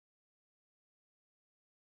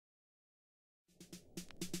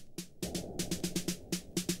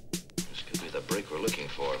break we're looking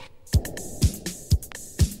for.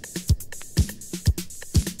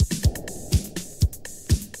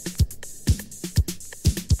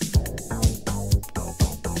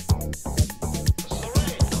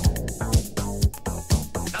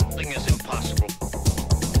 Nothing is impossible.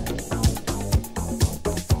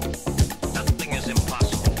 Nothing is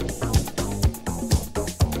impossible.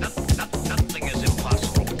 Nothing is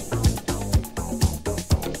impossible.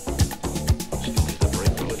 Should be the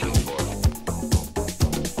break we're looking for.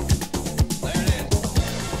 There it is.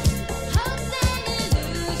 Hopes and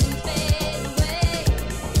illusions fade away.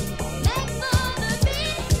 Make for the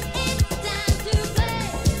beat, it's time to play.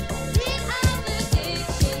 Beat of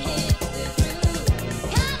addiction hits the groove.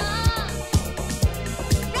 Come on,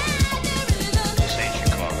 ride the rhythm. This ain't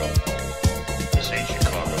Chicago. This ain't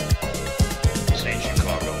Chicago. This ain't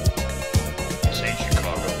Chicago. This ain't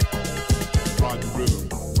Chicago. Ride the rhythm,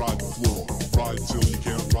 ride the floor, ride till you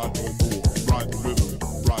can't ride no more. Ride the rhythm,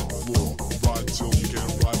 ride the floor, ride till you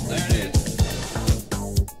can't ride no There more. it is.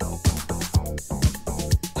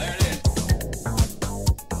 There it is.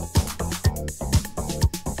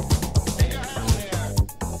 Get your hands in the air.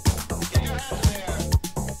 Get your hands in the air.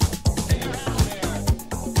 Get your hands in the air.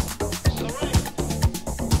 It's the ring.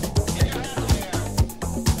 Get your hands in the air.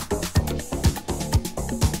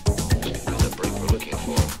 Should be the break we're looking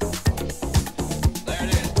for. There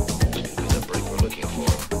it is. Should be the break we're looking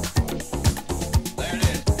for. There it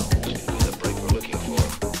is. Should be the break we're looking for.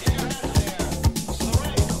 Get your hands in the air. It's the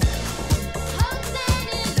ring. Hopes and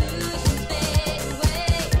illusions fade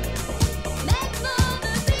away. Make for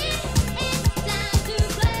the beat, it's time to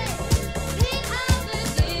play. Beat of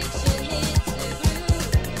addiction hits the groove.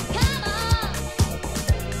 Come on,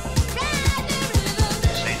 ride the rhythm.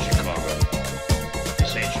 This ain't Chicago.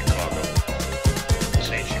 This ain't Chicago.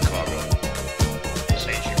 This ain't Chicago. This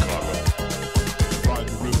ain't Chicago. Ride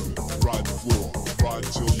the rhythm, ride the floor, ride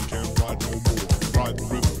till you can't ride no more. Ride the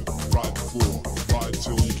rhythm, ride the floor, ride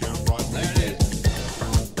till you can't ride no There more. it is.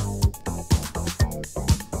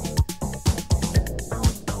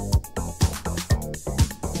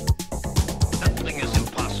 Nothing is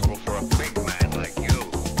impossible for a big man like you.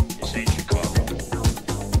 This ain't Chicago.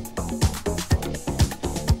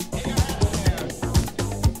 Get your hands in the air.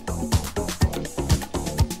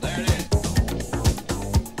 There it is.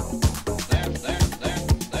 There it is. There.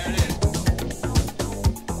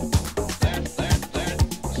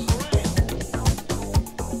 This is the ring.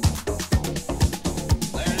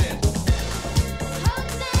 There it is.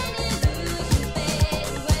 Hopes and illusions fade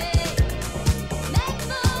away. Make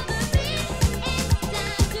for the beat, it's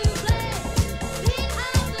time to play. Beat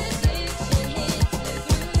of addiction hits the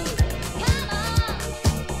groove. Come on,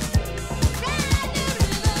 ride the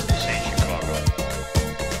rhythm. This ain't Chicago.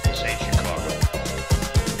 This ain't Chicago.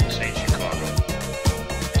 This ain't Chicago.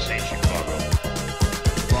 This ain't Chicago.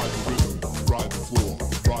 Ride the rhythm, ride the floor,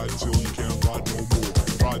 ride till you can't ride no more.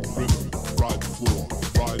 Ride the rhythm, ride the floor,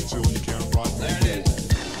 ride till you can't ride no There more. it